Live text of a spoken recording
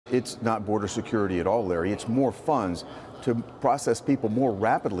It's not border security at all, Larry. It's more funds to process people more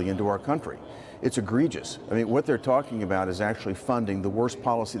rapidly into our country. It's egregious. I mean, what they're talking about is actually funding the worst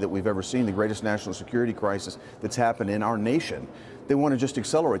policy that we've ever seen, the greatest national security crisis that's happened in our nation. They want to just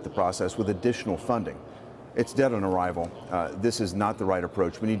accelerate the process with additional funding. It's dead on arrival. This is not the right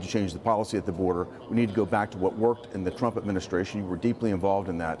approach. We need to change the policy at the border. We need to go back to what worked in the Trump administration. You were deeply involved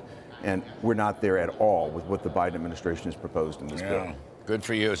in that, and we're not there at all with what the Biden administration has proposed in this bill. Good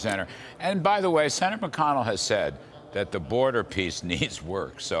for you, Senator. And by the way, Senator McConnell has said that the border piece needs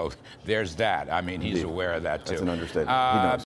work. So there's that. I mean, he's aware of that, too. That's an understatement. He knows.